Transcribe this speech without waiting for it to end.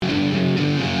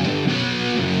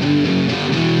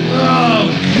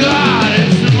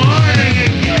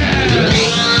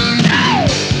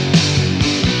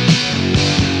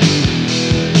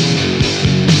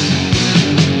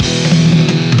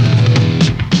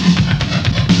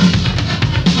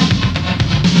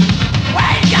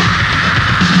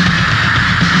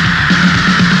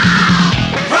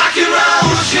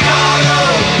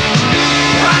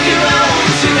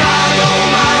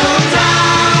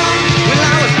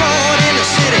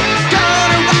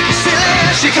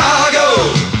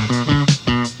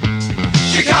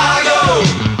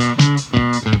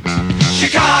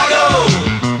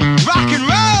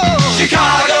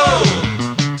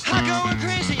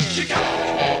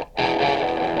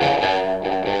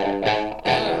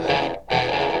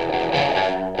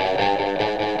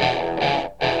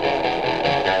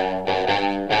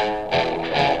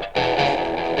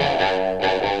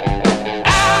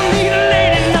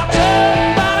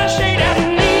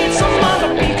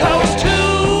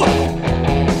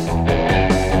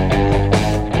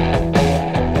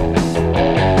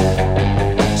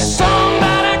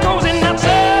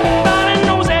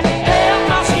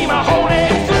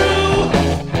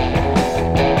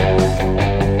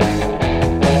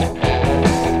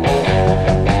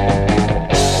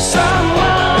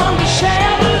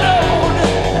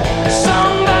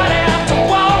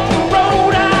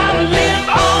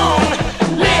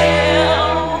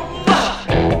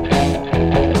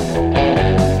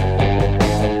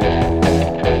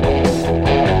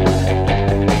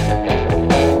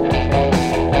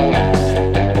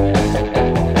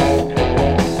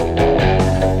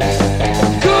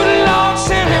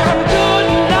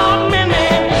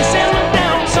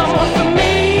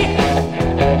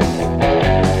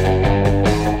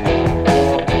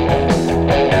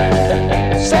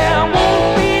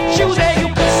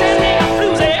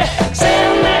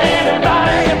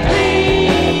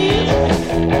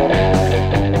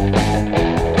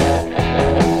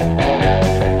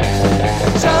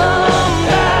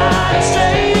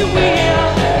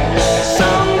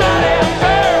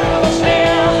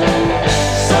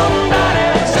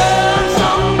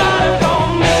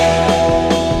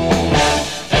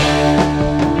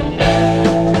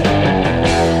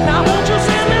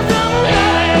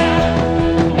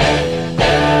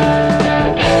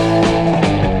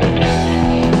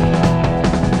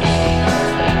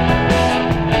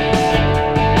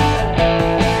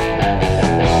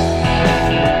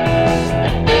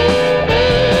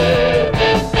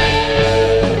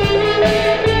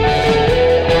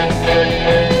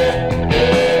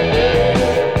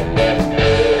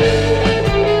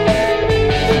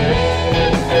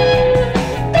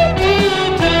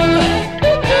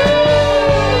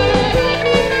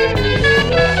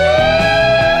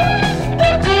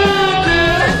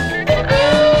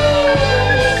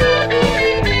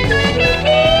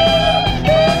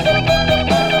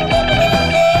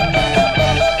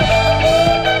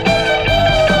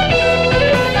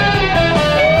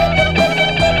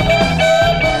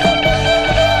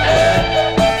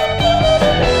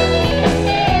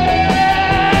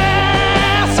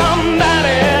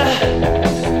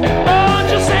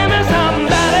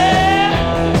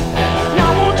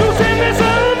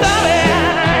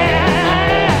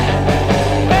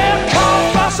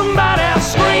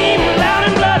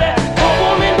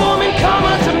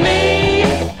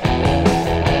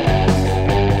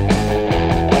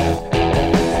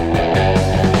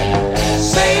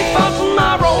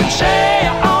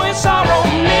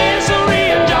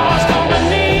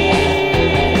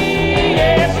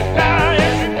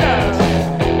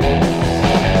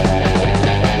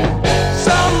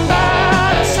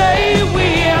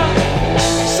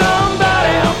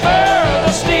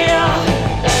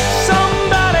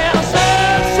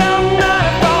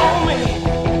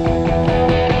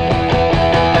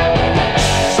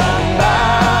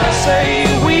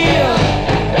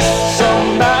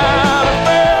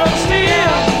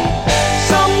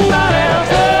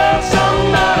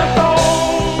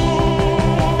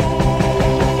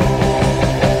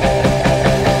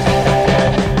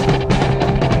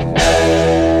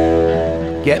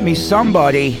Get Me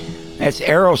Somebody. That's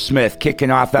Aerosmith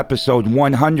kicking off episode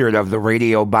 100 of the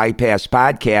Radio Bypass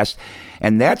podcast.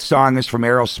 And that song is from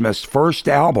Aerosmith's first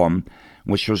album,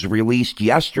 which was released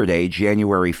yesterday,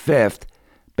 January 5th,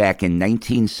 back in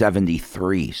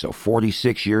 1973. So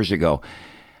 46 years ago,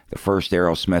 the first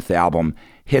Aerosmith album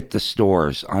hit the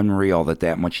stores. Unreal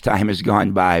that much time has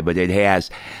gone by, but it has.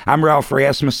 I'm Ralph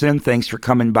Rasmussen. Thanks for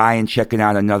coming by and checking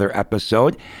out another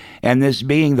episode. And this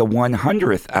being the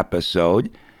 100th episode,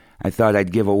 I thought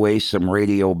I'd give away some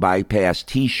Radio Bypass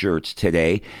t-shirts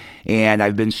today. And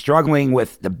I've been struggling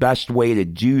with the best way to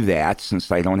do that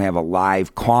since I don't have a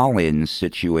live call-in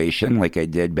situation like I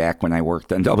did back when I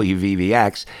worked on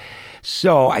WVVX.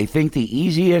 So I think the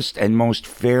easiest and most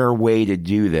fair way to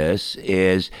do this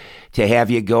is to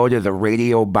have you go to the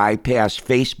Radio Bypass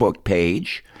Facebook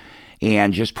page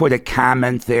and just put a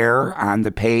comment there on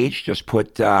the page. Just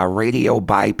put Radio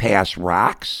Bypass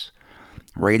Rocks.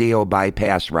 Radio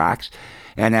Bypass Rocks.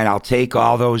 And then I'll take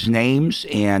all those names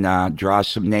and draw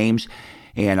some names,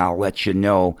 and I'll let you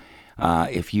know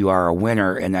if you are a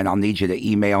winner. And then I'll need you to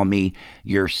email me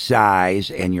your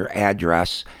size and your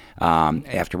address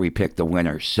after we pick the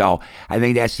winners. So I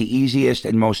think that's the easiest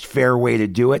and most fair way to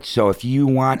do it. So if you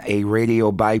want a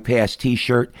Radio Bypass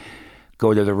t-shirt,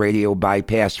 go to the Radio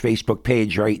Bypass Facebook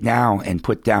page right now and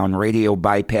put down Radio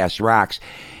Bypass Rocks.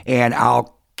 And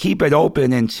I'll keep it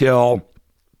open until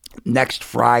next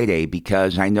Friday,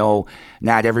 because I know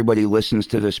not everybody listens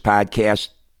to this podcast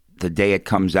the day it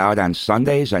comes out on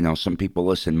Sundays. I know some people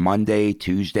listen Monday,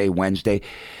 Tuesday, Wednesday.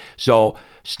 So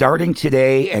starting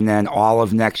today and then all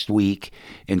of next week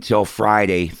until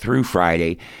Friday, through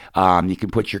Friday, you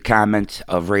can put your comment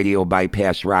of Radio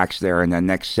Bypass Rocks there, and then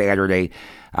next Saturday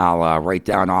I'll write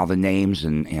down all the names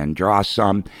and draw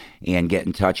some and get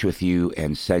in touch with you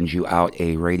and send you out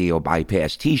a Radio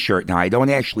Bypass t-shirt. Now, I don't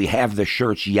actually have the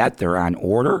shirts yet. They're on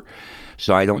order,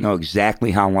 so I don't know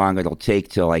exactly how long it'll take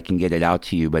till I can get it out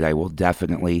to you, but I will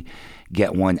definitely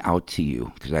get one out to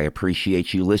you because I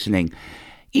appreciate you listening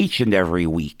each and every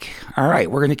week. All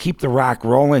right, we're going to keep the rock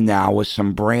rolling now with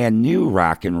some brand new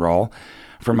rock and roll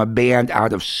from a band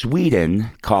out of Sweden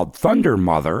called Thunder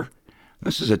Mother.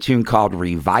 This is a tune called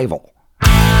Revival.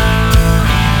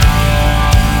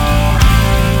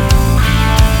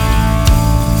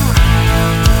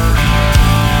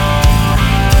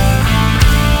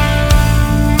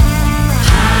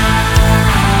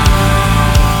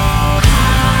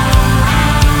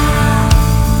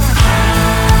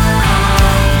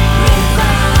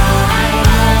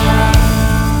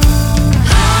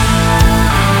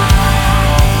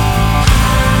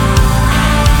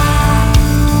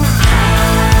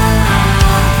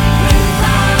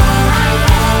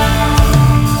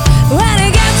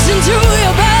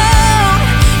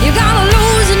 You're gonna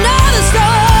lose your next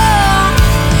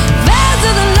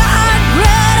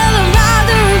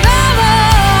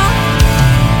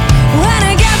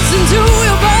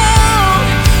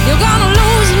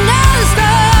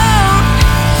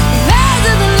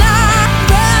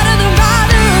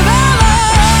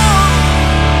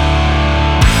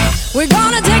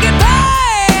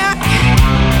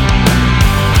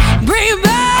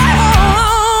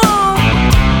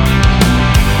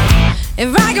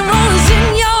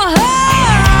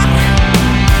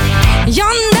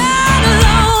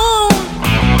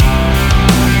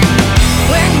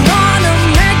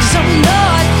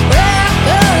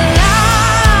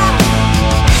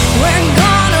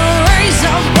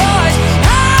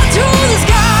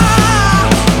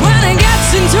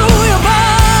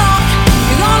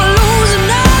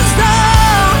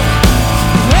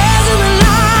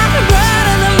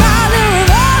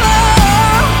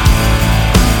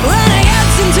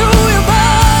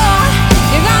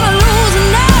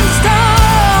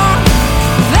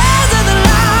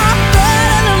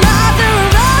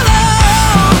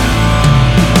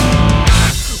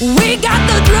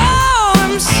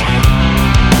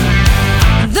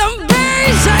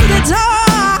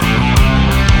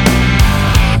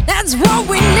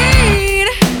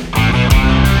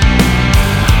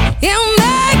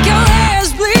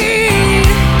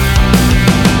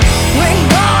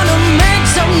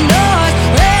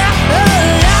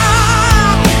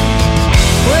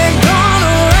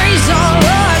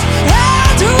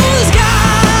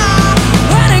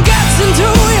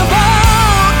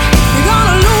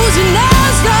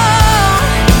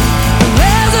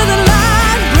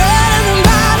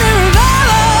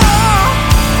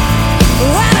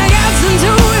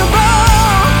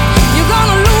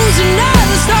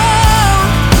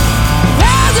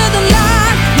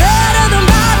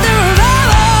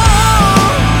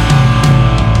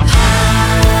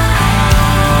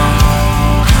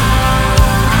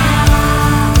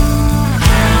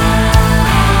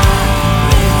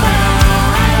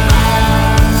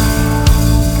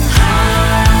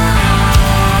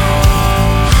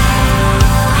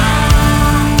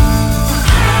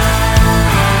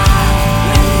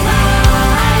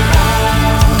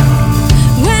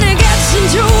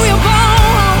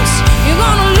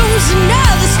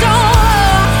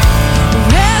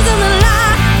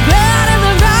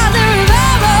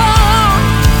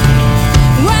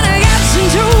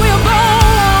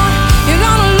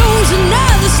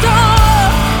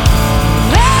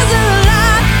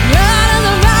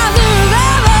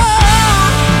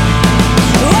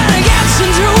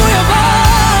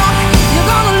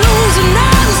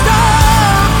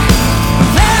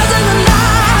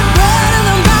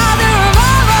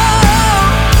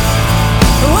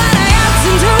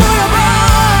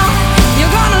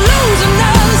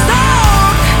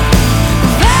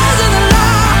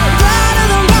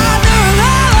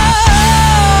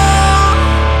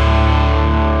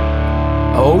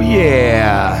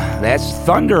That's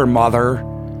Thunder Mother.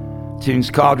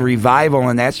 Tune's called Revival,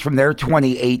 and that's from their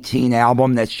 2018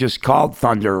 album that's just called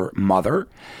Thunder Mother.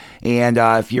 And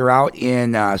if you're out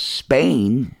in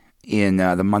Spain in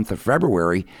the month of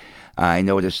February, I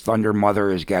noticed Thunder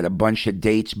Mother has got a bunch of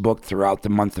dates booked throughout the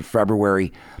month of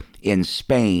February in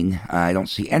Spain. I don't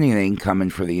see anything coming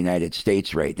for the United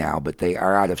States right now, but they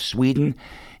are out of Sweden,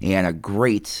 and a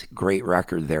great, great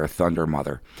record there, Thunder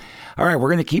Mother. All right, we're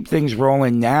going to keep things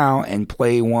rolling now and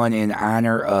play one in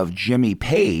honor of Jimmy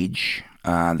Page.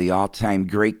 The all-time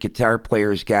great guitar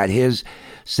player's got his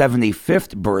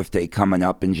 75th birthday coming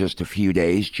up in just a few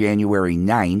days, January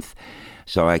 9th.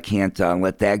 So I can't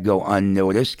let that go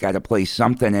unnoticed. Got to play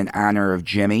something in honor of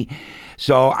Jimmy.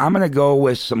 So I'm going to go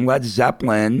with some Led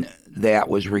Zeppelin that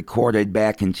was recorded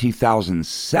back in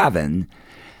 2007.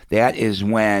 That is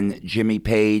when Jimmy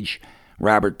Page,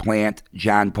 Robert Plant,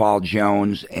 John Paul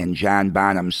Jones, and John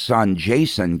Bonham's son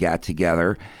Jason got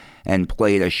together and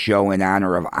played a show in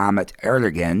honor of Ahmet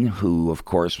Ertegun, who, of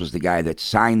course, was the guy that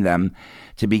signed them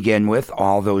to begin with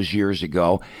all those years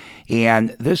ago.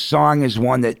 And this song is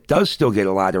one that does still get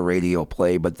a lot of radio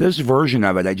play, but this version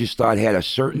of it I just thought had a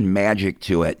certain magic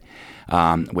to it.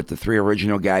 With the three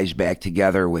original guys back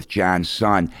together with John's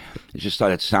son, I just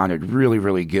thought it sounded really,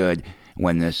 really good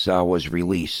when this was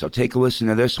released. So take a listen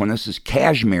to this one. This is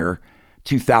Kashmir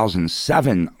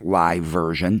 2007 live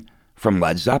version from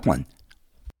Led Zeppelin.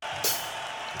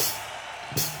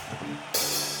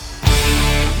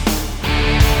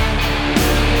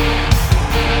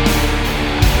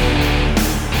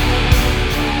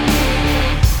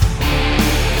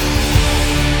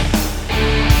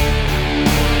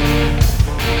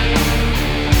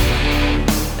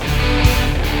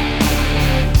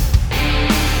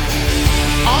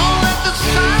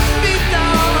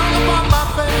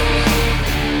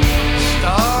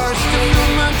 Stars to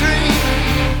fill my dream.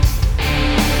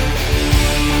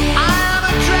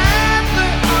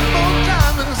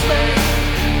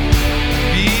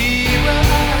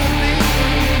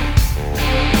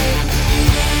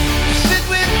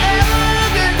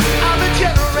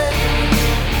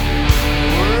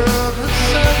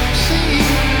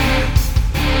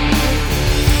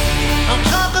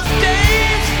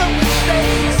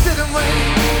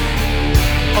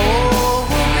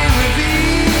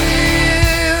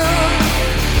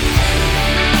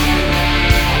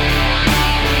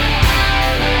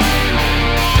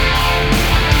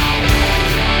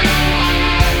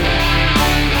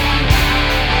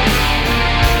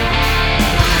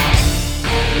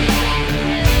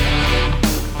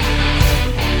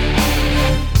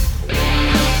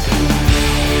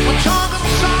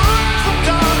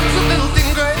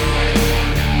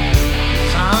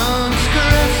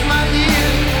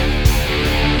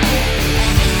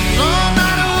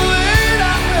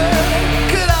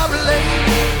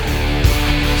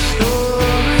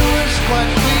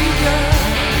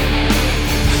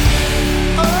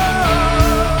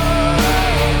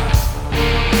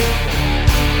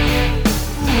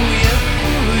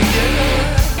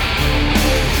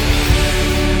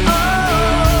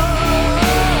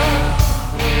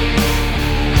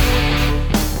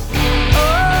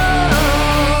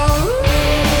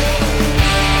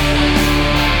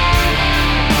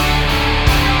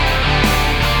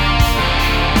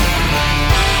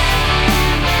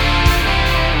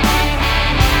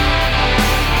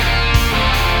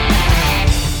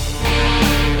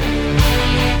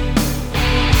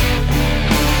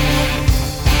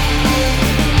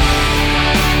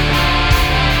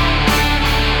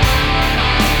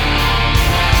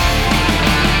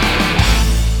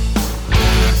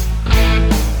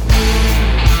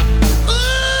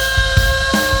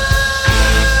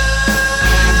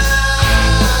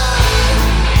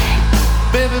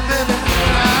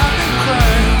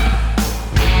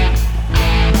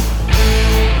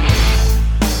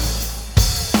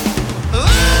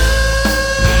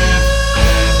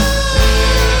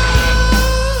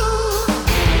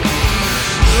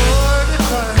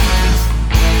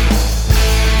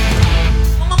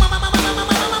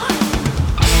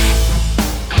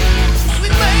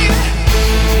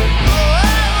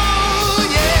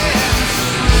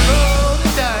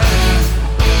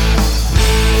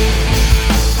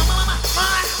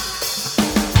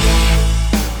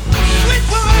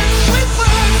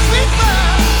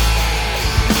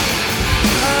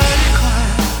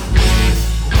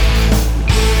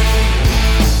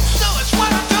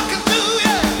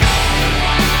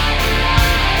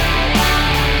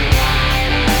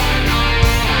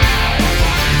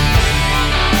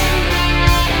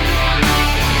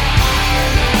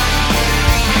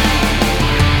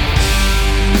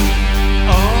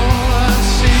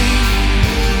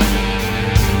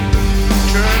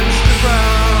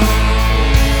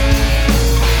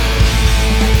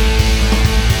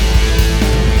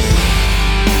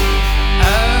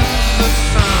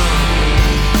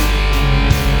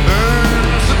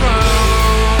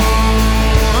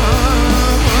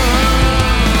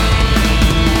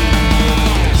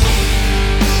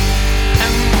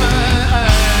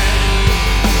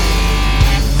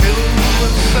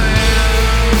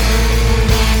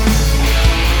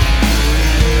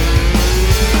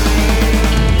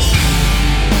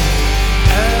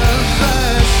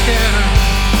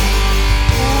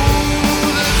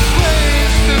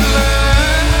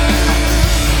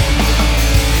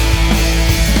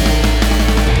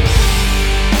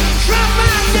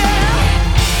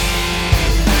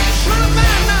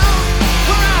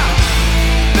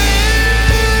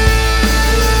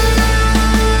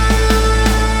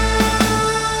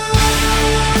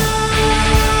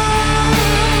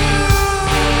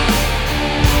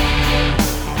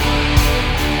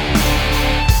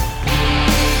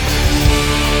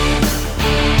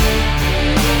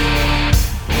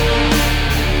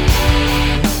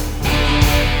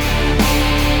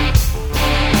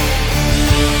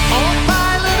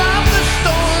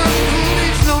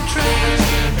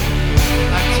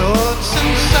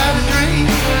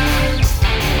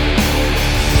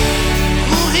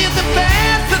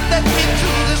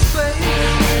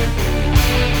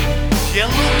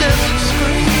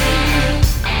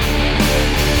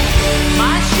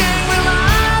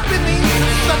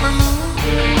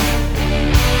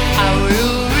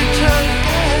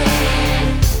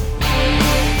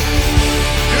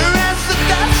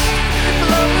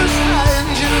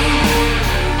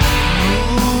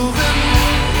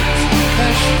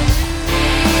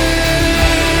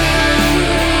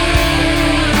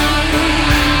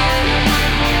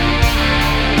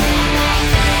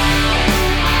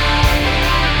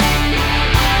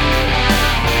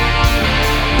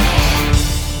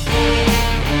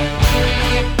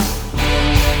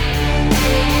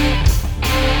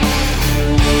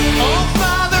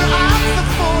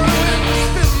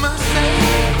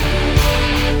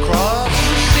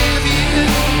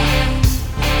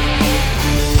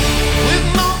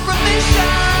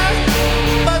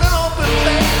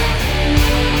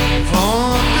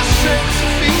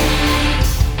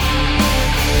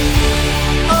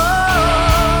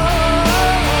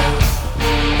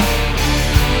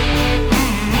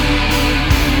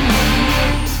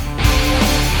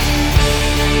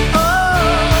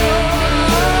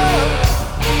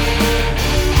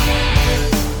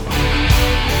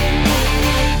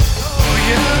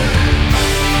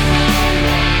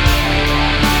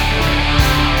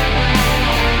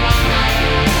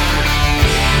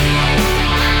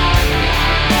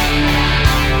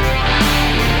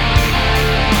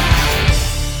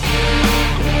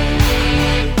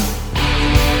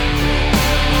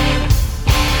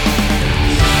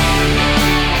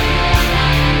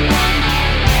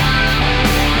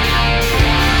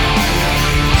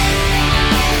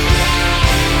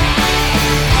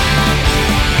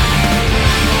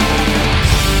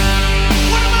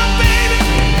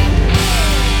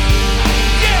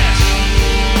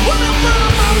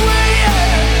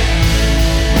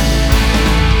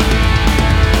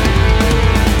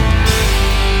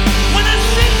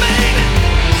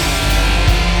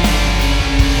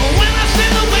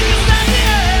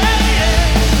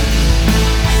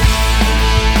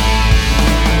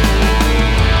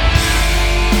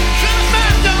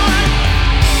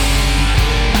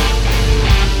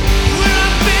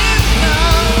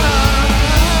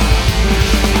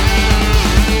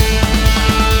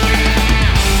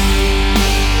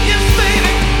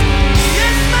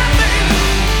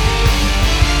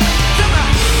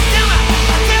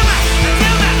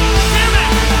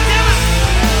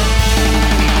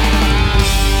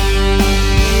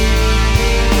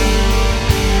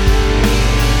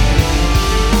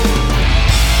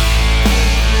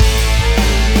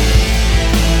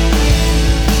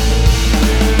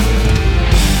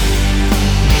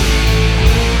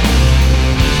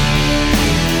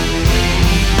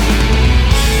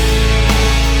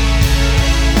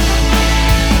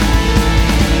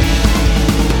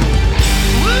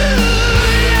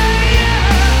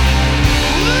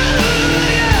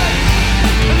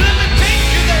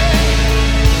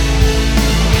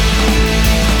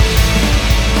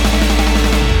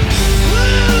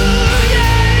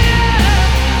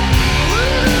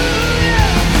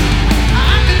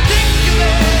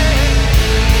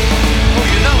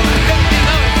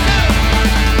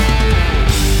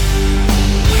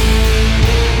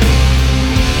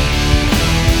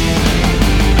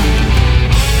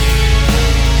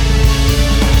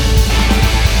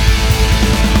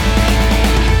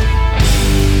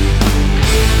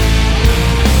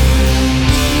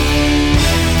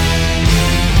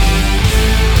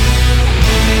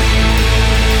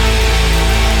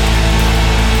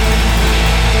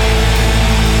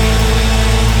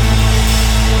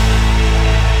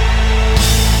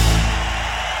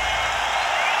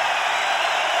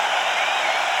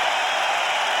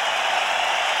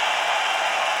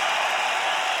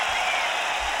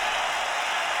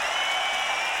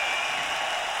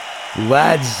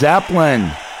 Led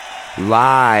Zeppelin,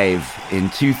 live in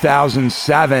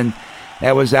 2007.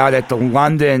 That was out at the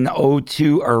London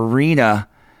O2 Arena.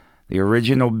 The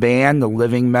original band, the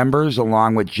living members,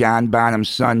 along with John Bonham's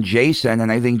son, Jason.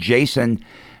 And I think Jason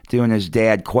doing his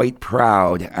dad quite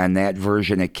proud on that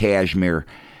version of Kashmir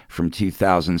from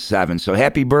 2007. So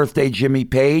happy birthday, Jimmy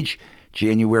Page.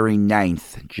 January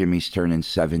 9th. Jimmy's turning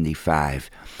 75.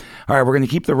 All right, we're going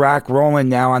to keep the rock rolling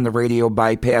now on the Radio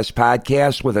Bypass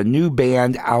podcast with a new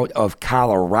band out of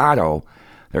Colorado.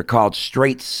 They're called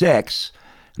Straight Six,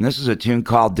 and this is a tune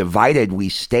called Divided We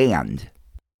Stand.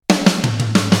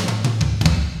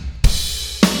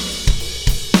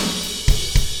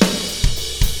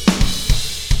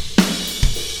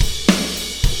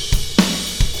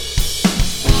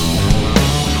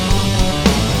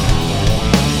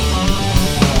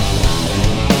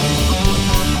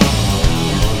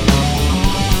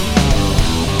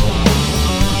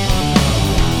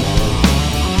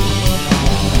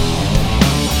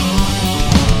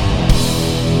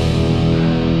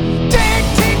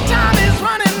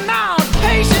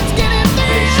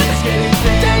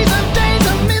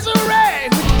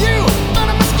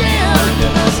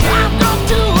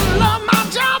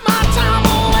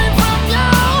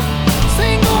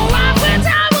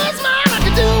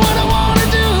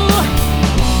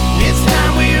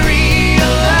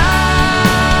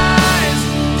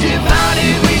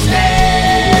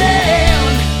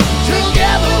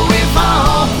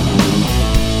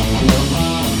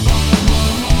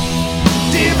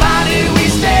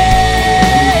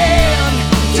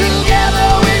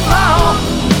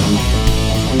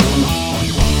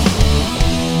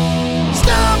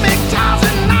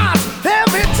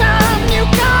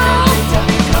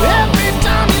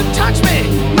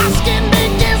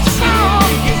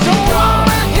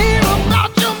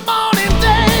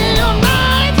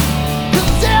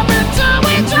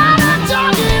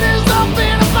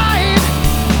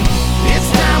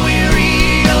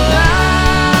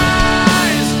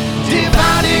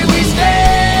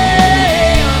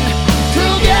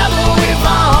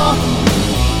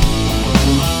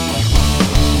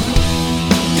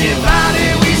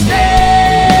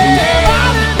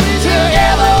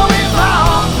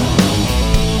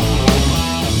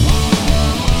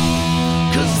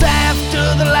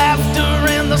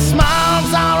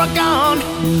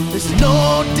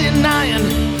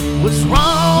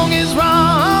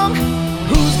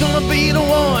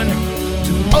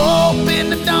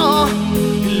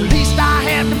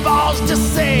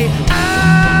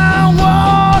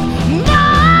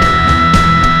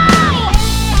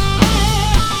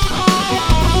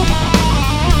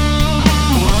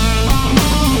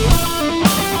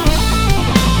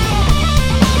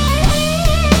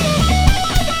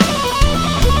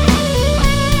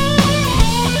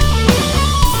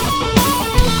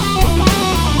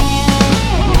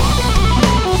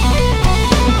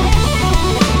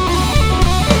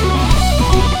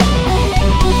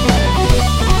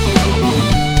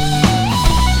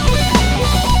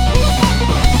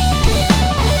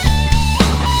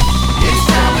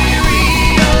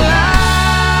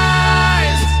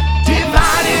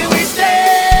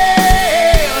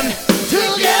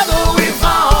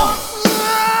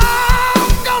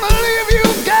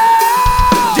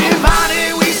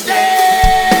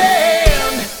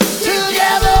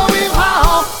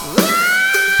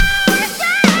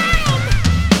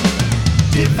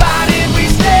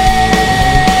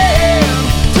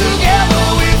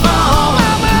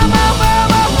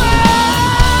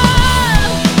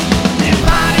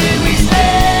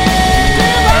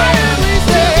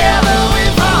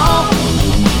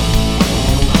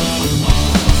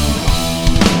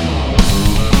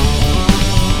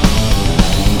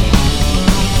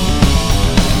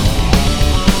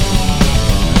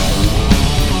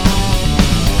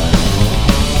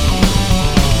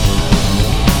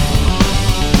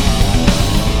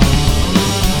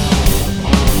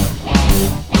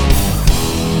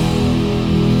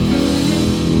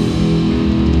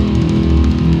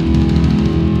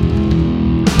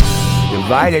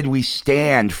 Divided We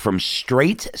Stand from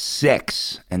Straight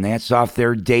Six, and that's off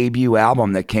their debut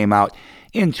album that came out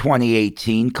in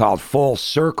 2018 called Full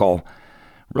Circle.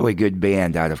 Really good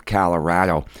band out of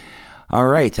Colorado. All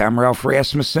right, I'm Ralph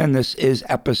Rasmussen. This is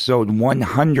episode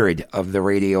 100 of the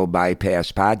Radio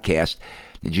Bypass podcast.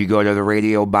 Did you go to the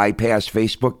Radio Bypass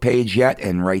Facebook page yet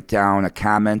and write down a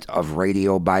comment of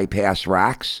Radio Bypass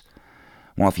Rocks?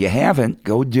 Well, if you haven't,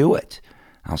 go do it.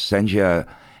 I'll send you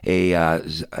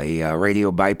a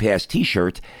Radio Bypass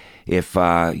t-shirt if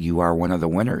you are one of the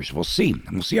winners. We'll see.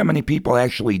 We'll see how many people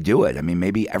actually do it. I mean,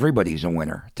 maybe everybody's a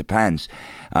winner. It depends.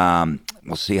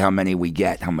 We'll see how many we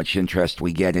get, how much interest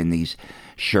we get in these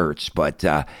shirts. But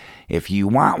if you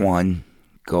want one,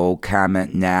 go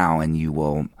comment now and you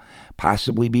will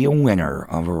possibly be a winner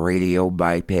of a Radio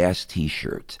Bypass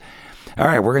t-shirt. All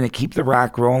right, we're going to keep the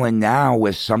rock rolling now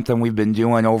with something we've been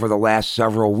doing over the last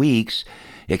several weeks,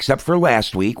 except for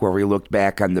last week where we looked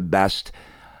back on the best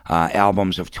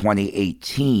albums of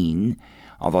 2018,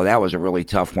 although that was a really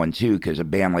tough one too, because a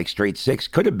band like Straight Six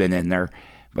could have been in there,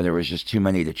 but there was just too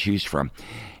many to choose from.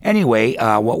 Anyway,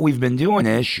 what we've been doing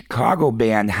is Chicago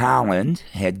band Holland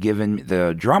had given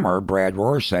the drummer, Brad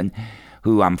Rorson,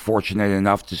 who I'm fortunate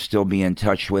enough to still be in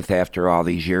touch with after all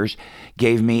these years,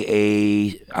 gave me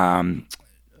a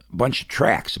bunch of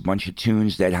tracks, a bunch of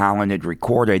tunes that Holland had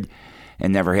recorded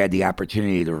and never had the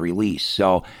opportunity to release.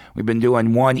 So we've been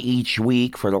doing one each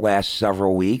week for the last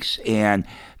several weeks, and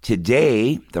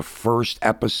today, the first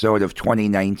episode of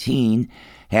 2019,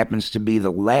 happens to be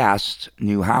the last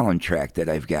New Holland track that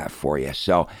I've got for you.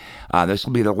 So this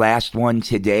will be the last one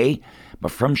today,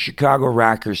 but from Chicago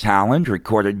rockers Holland,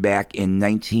 recorded back in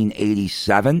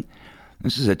 1987.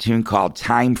 This is a tune called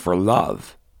Time for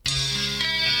Love.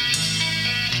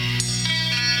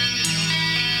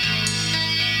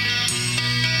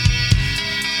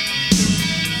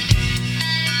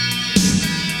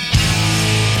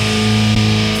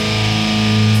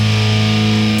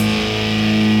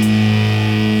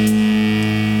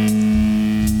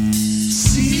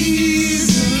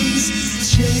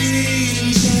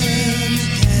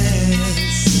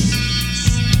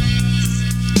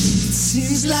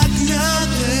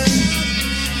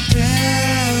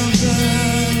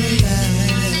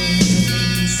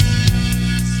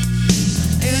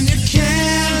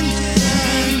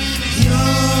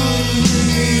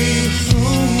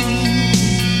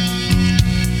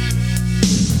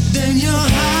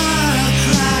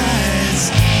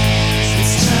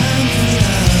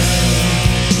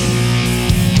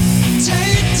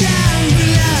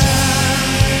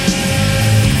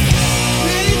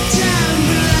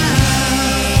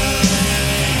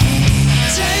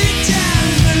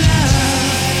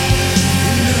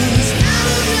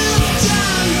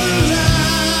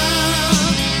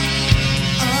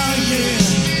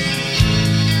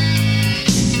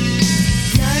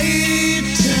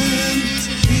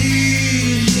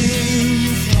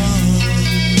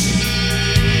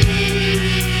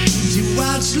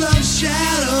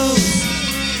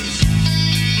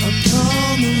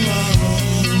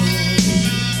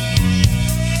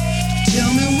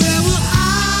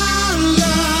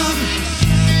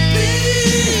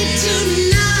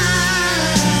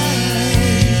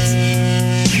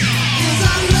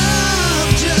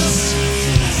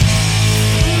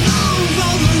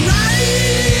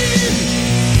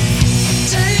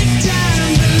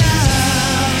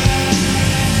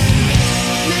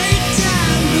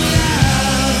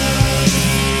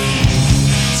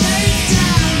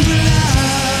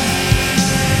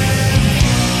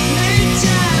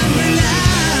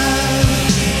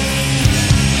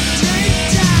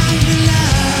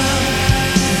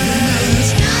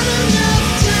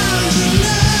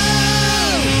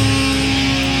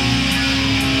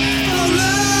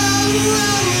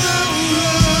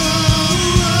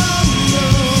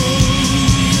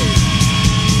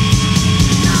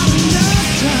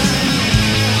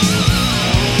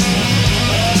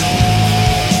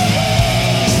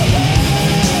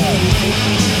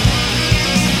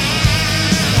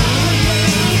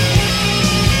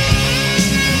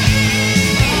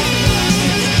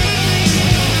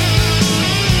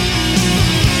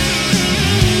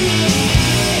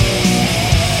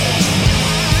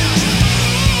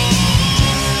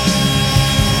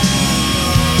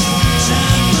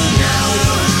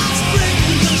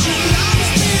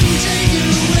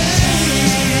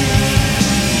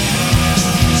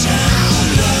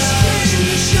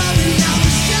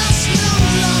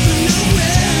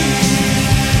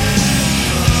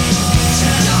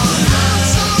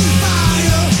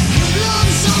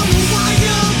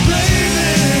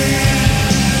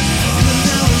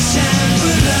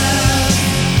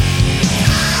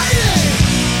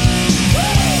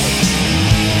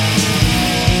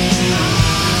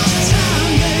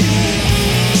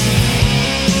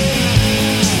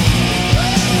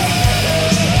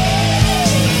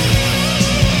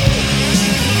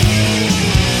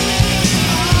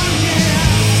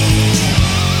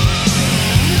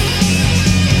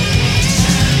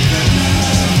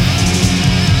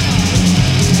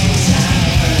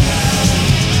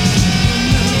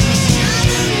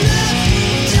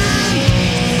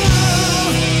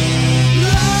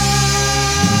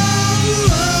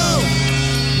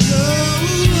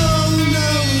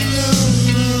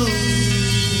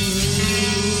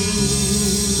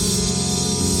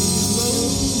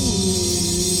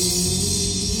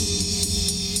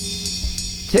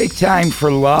 Take Time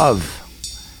for Love.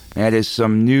 That is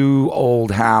some new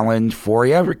old Holland for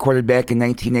you, recorded back in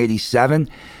 1987.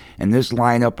 And this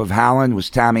lineup of Holland was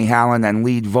Tommy Holland on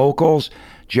lead vocals,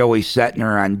 Joey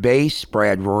Setner on bass,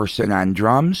 Brad Rorson on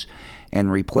drums,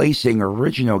 and replacing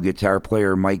original guitar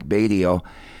player Mike Badio,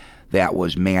 that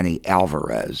was Manny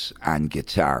Alvarez on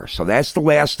guitar. So that's the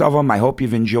last of them. I hope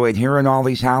you've enjoyed hearing all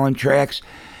these Holland tracks.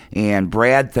 And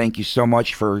Brad, thank you so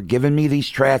much for giving me these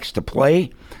tracks to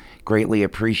play. Greatly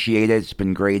appreciate it. It's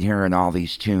been great hearing all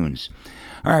these tunes.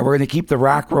 All right, we're going to keep the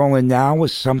rock rolling now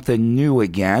with something new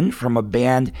again from a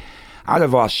band out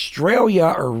of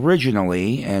Australia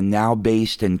originally and now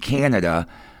based in Canada.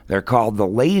 They're called The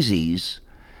Lazies.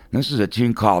 This is a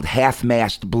tune called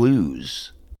Half-Mast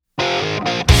Blues.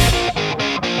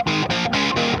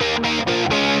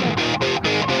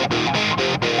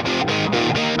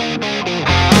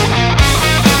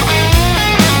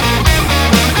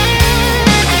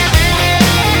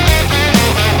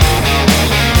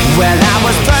 Well, I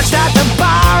was perched at the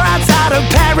bar outside of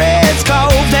Parrots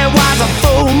Cove. There was a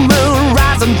full moon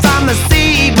rising from the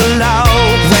sea below.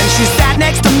 When she sat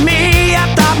next to me, I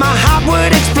thought my heart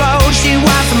would explode. She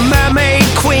was a mermaid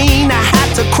queen, I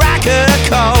had to crack her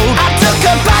code. I took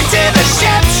her back to the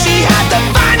ship, she had the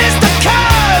finest of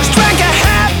curves. Drank a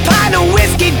half pint of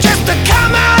whiskey just to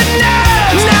calm her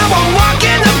nerves. Now I'm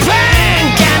walking the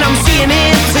plank and I'm seeing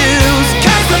in twos,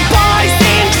 'cause the boy's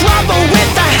in trouble with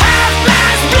the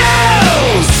half-mast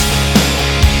blues.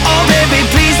 Oh baby,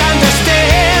 please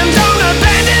understand, don't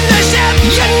abandon the ship.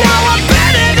 You know I'm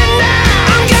better than that.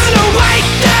 I'm gonna wake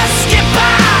the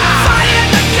skipper, fire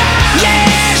the gun.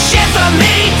 Yeah, shiver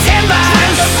me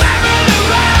timbers, the barrel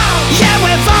around. Yeah,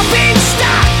 we've all been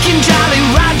stuck in Jolly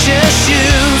Roger's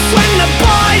shoes. When the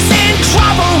boy's in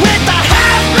trouble with the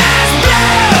half-mast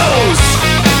blues.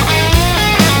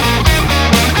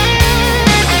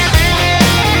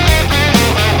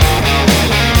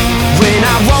 When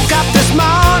I woke up this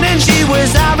morning, she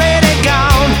was already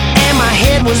gone, and my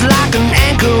head was like an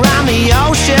anchor on the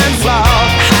ocean floor.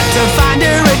 Had to find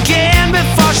her again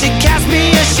before she cast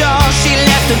me ashore. She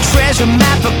left a treasure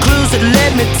map of clues that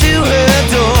led me to her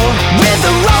door. With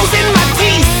a rose in my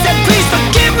teeth, said please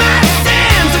forgive my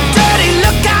sins. A dirty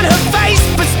look on her face,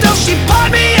 but still she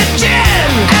poured me a gin.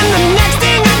 And the next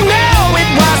thing I know, it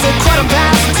was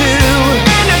 2:15.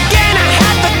 And again I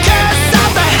had the curse of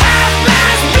the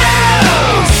half-mast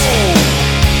blues.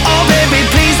 Oh baby,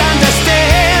 please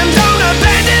understand, don't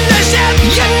abandon the ship.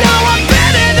 You know I'm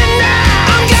better than that.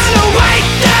 I'm gonna wake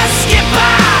the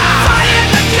skipper, fire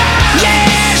the gun.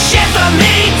 Yeah, shiver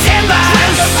me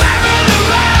timbers, the barrel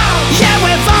around. Yeah,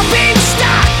 we've all been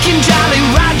stuck in Jolly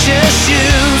Roger's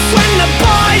shoes. When the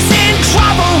boy's in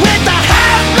trouble with the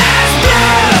half-mast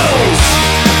blues.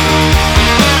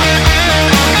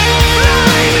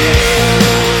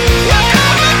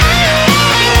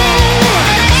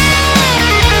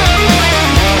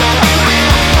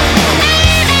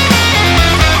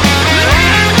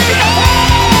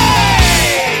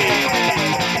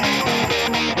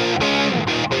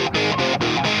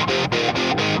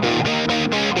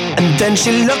 And then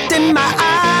she looked in my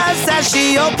eyes as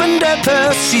she opened her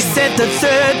purse. She said the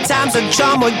third time's a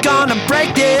charm, we're gonna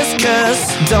break this curse.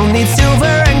 Don't need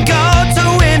silver and gold to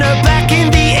win her back in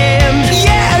the end.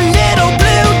 Yeah, a little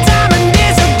blue diamond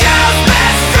is a girl's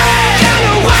best friend.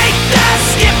 Gonna wake the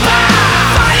skipper,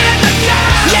 fire the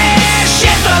gun. Yeah,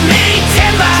 shiver me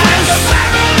timbers, the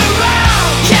barrel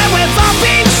around. Yeah, we've all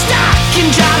been stuck in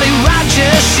Jolly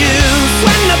Roger's shoes.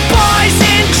 When the boy's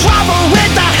in trouble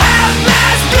with the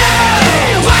half-mast blues.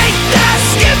 Wake the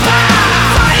skipper,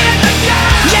 fire the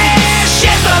gun. Yeah,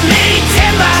 shiver me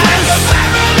timbers, the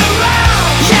barrel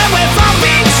around. Yeah, we've all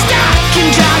been stuck in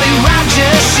Jolly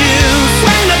Roger's shoes.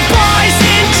 When the boy's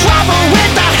in trouble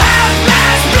with the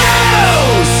half-mast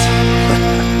blues.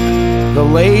 The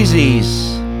Lazies.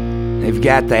 They've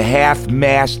got the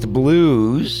Half-Mast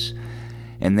Blues.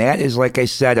 And that is, like I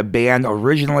said, a band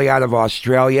originally out of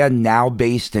Australia, now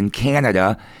based in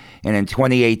Canada. And in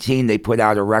 2018, they put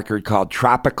out a record called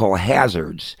Tropical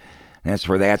Hazards. That's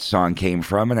where that song came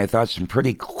from. And I thought some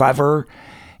pretty clever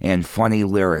and funny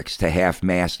lyrics to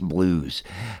Half-Mast Blues.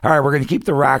 All right, we're going to keep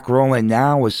the rock rolling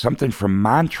now with something from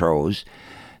Montrose,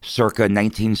 circa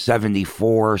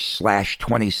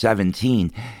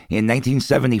 1974/2017. In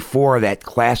 1974, that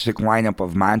classic lineup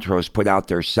of Montrose put out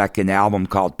their second album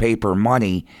called Paper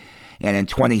Money. And in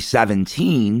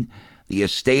 2017, the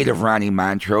estate of Ronnie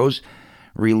Montrose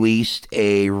released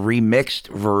a remixed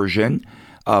version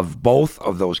of both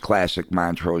of those classic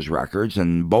Montrose records,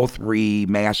 and both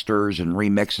remasters and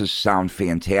remixes sound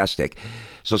fantastic.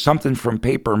 So something from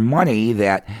Paper Money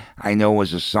that I know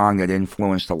was a song that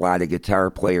influenced a lot of guitar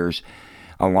players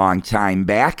a long time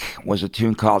back was a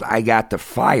tune called I Got the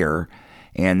Fire,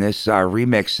 and this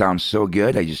remix sounds so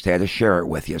good I just had to share it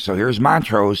with you. So here's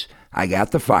Montrose, I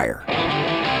Got the Fire.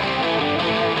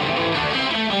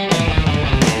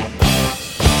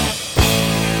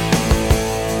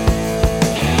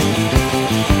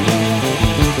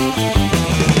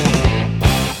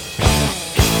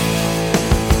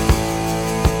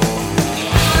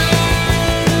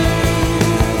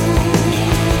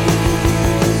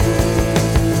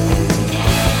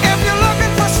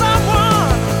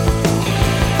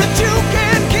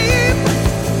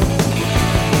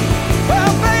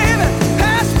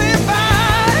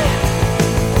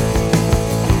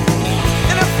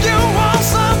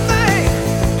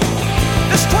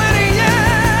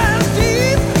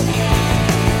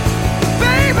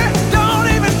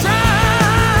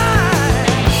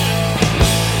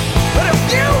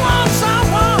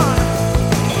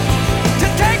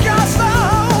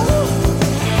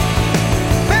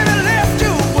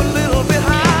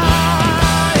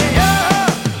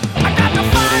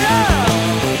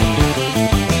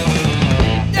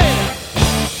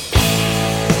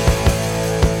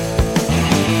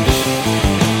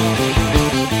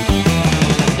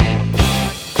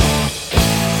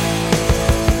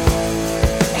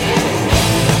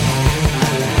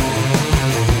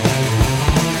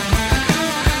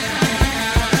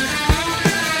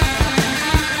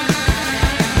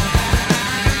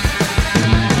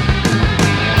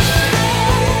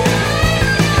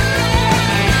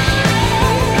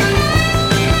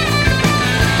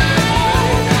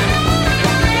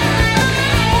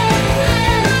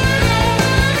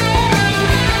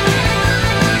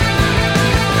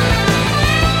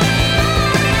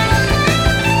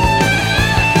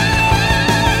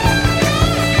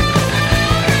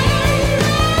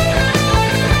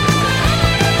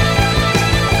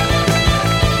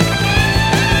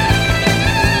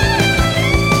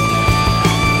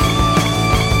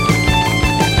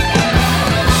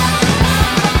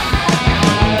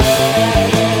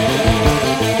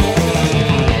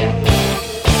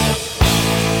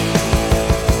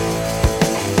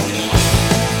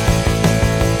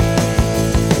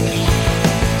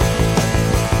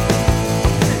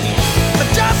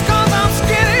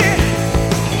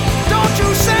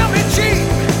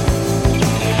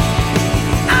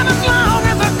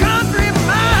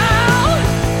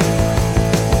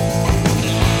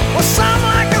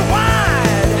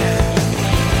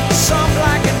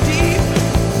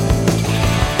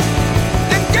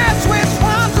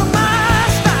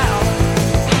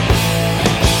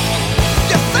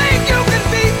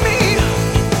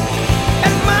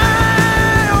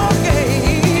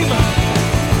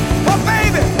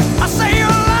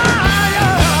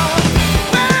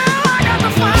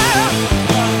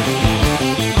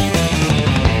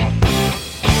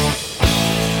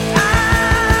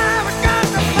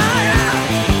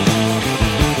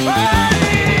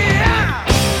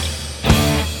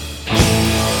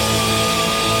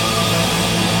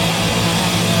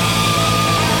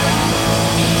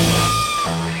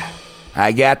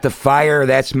 I Got the Fire,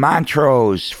 that's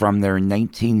Montrose from their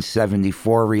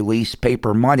 1974 release,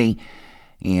 Paper Money.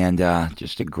 And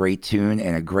just a great tune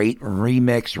and a great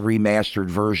remix, remastered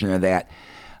version of that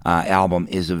album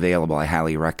is available. I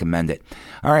highly recommend it.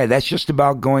 All right, that's just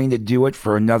about going to do it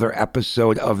for another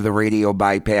episode of the Radio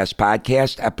Bypass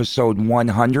Podcast, episode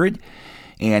 100.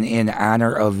 And in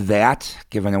honor of that,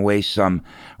 giving away some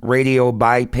Radio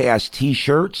Bypass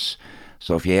t-shirts.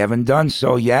 So if you haven't done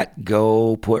so yet,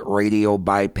 go put Radio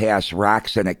Bypass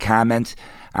Rocks in a comment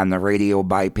on the Radio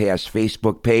Bypass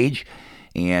Facebook page,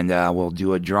 and we'll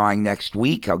do a drawing next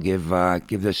week. I'll give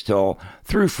this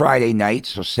through Friday night,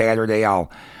 so Saturday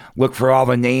I'll look for all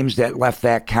the names that left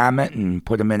that comment and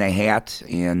put them in a hat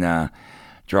and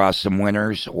draw some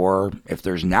winners. Or if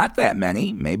there's not that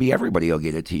many, maybe everybody will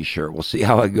get a t-shirt. We'll see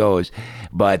how it goes.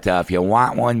 But if you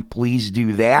want one, please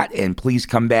do that, and please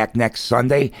come back next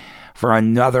Sunday for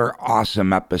another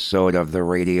awesome episode of the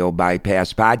Radio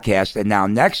Bypass Podcast. And now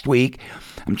next week,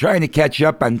 I'm trying to catch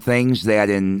up on things that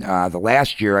in the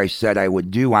last year I said I would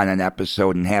do on an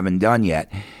episode and haven't done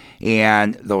yet.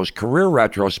 And those career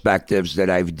retrospectives that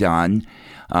I've done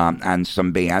on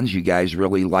some bands, you guys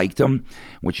really liked them,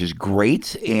 which is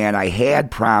great. And I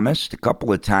had promised a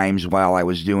couple of times while I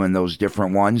was doing those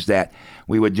different ones that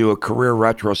we would do a career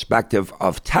retrospective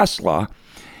of Tesla.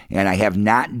 and I have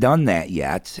not done that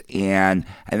yet. And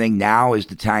I think now is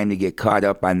the time to get caught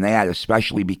up on that,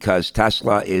 especially because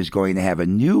Tesla is going to have a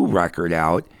new record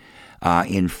out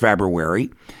in February.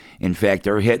 In fact,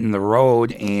 they're hitting the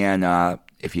road, and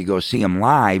if you go see them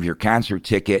live, your concert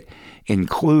ticket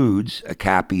includes a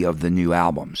copy of the new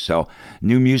album. So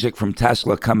new music from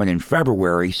Tesla coming in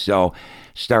February. So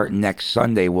starting next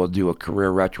Sunday, we'll do a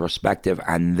career retrospective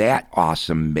on that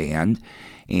awesome band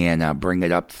and bring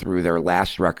it up through their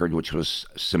last record, which was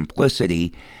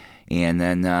Simplicity. And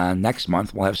then next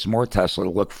month, we'll have some more Tesla to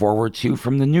look forward to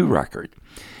from the new record.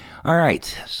 All right,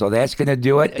 so that's going to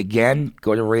do it. Again,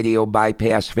 go to Radio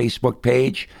Bypass Facebook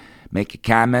page, make a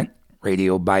comment,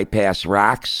 Radio Bypass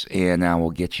rocks, and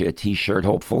we'll get you a t-shirt,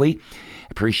 hopefully.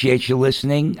 Appreciate you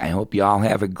listening. I hope you all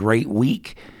have a great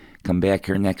week. Come back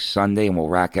here next Sunday, and we'll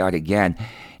rock out again.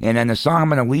 And then the song I'm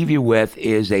going to leave you with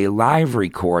is a live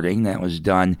recording that was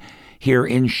done here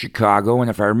in Chicago. And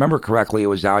if I remember correctly, it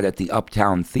was out at the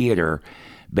Uptown Theater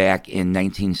back in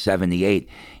 1978.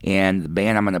 And the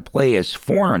band I'm going to play is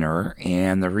Foreigner.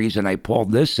 And the reason I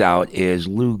pulled this out is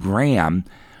Lou Gramm,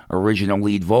 original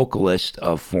lead vocalist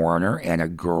of Foreigner and a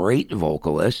great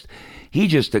vocalist. He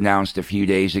just announced a few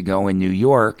days ago in New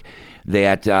York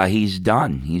that he's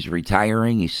done. He's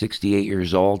retiring. He's 68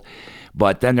 years old.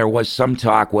 But then there was some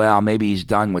talk, well, maybe he's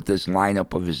done with this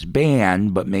lineup of his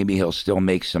band, but maybe he'll still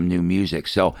make some new music.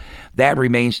 So that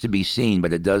remains to be seen,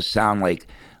 but it does sound like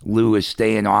Lou is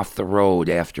staying off the road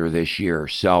after this year.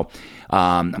 So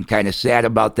I'm kind of sad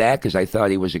about that because I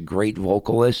thought he was a great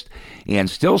vocalist and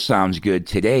still sounds good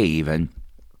today even.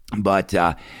 But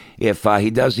if he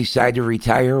does decide to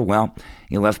retire, well,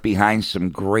 he left behind some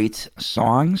great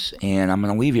songs, and I'm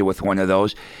going to leave you with one of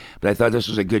those. But I thought this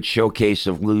was a good showcase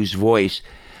of Lou's voice.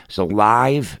 So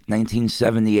live,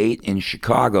 1978 in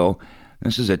Chicago,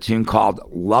 this is a tune called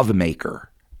Love Maker.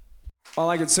 All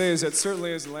I can say is that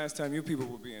certainly is the last time you people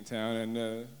will be in town,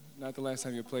 and not the last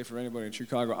time you play for anybody in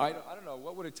Chicago. I don't know,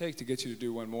 what would it take to get you to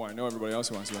do one more? I know everybody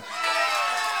else wants to.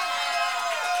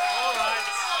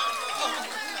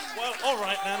 Well, all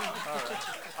right then. All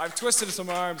right. I've twisted some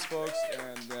arms, folks,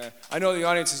 and I know the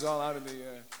audience is all out in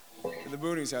the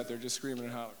boonies out there just screaming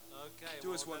and hollering. Okay,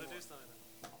 do us one more.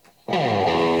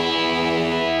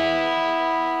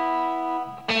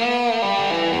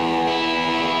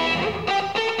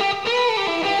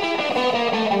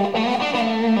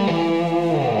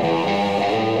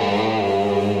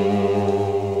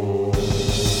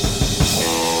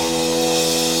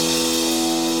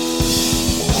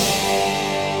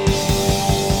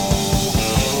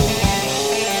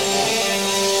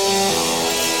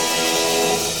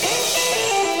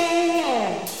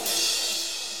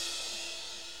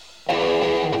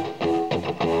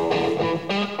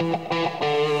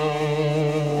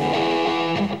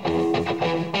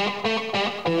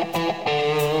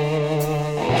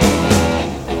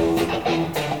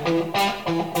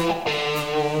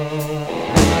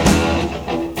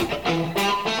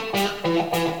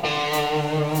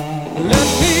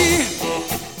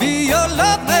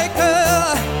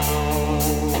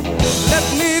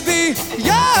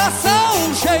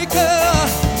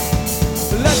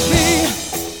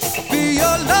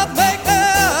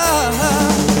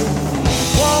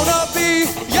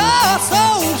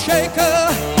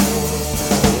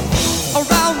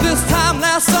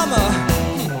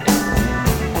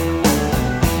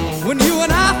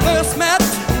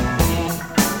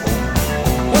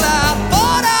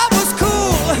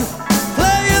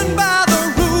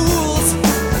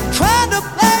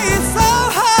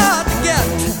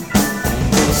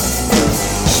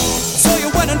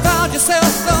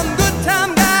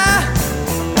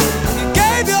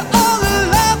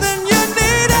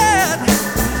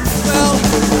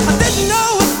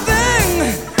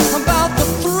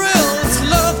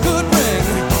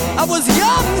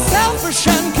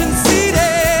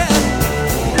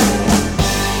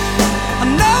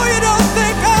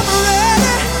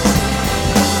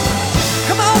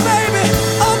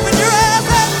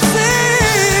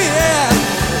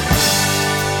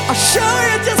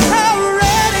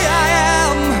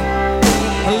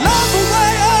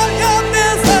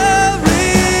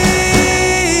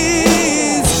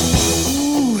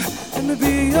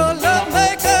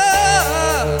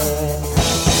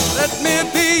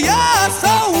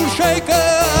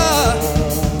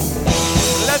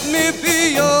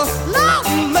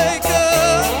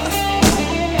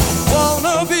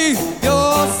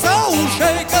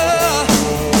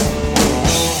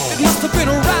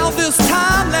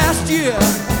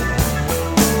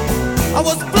 I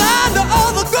was blind to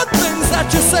all the good things that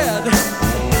you said.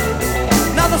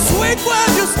 Now the sweet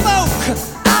words you spoke,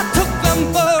 I took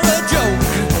them for a joke.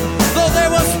 Though they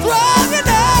were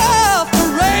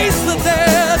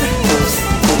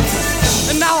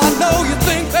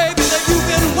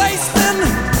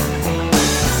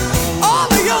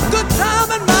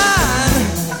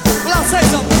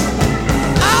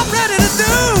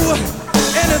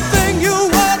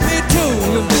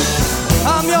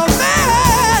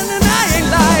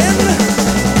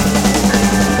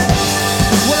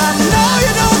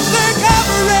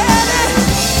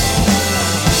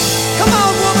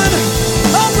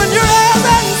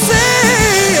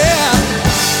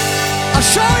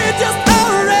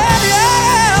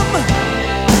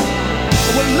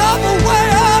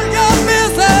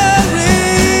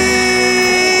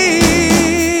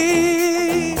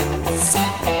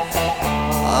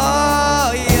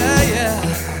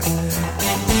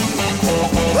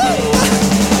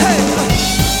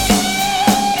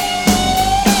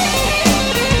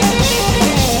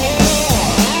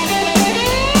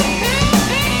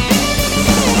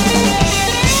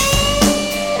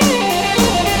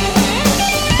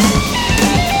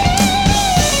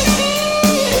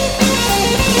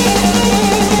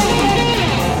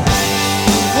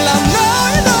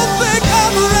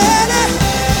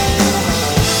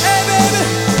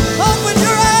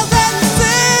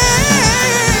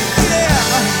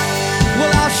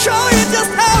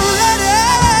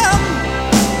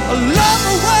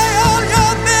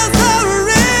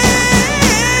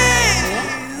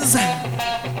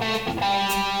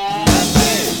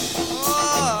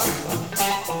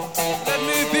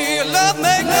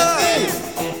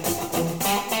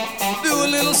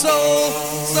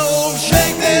soul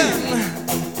shaking.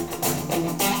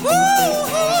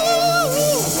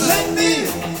 Woo-hoo. Let me,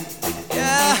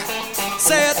 yeah,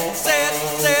 say it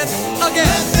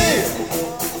again.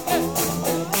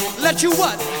 Let you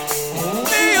what?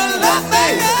 Me, you let me,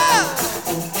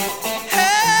 yeah.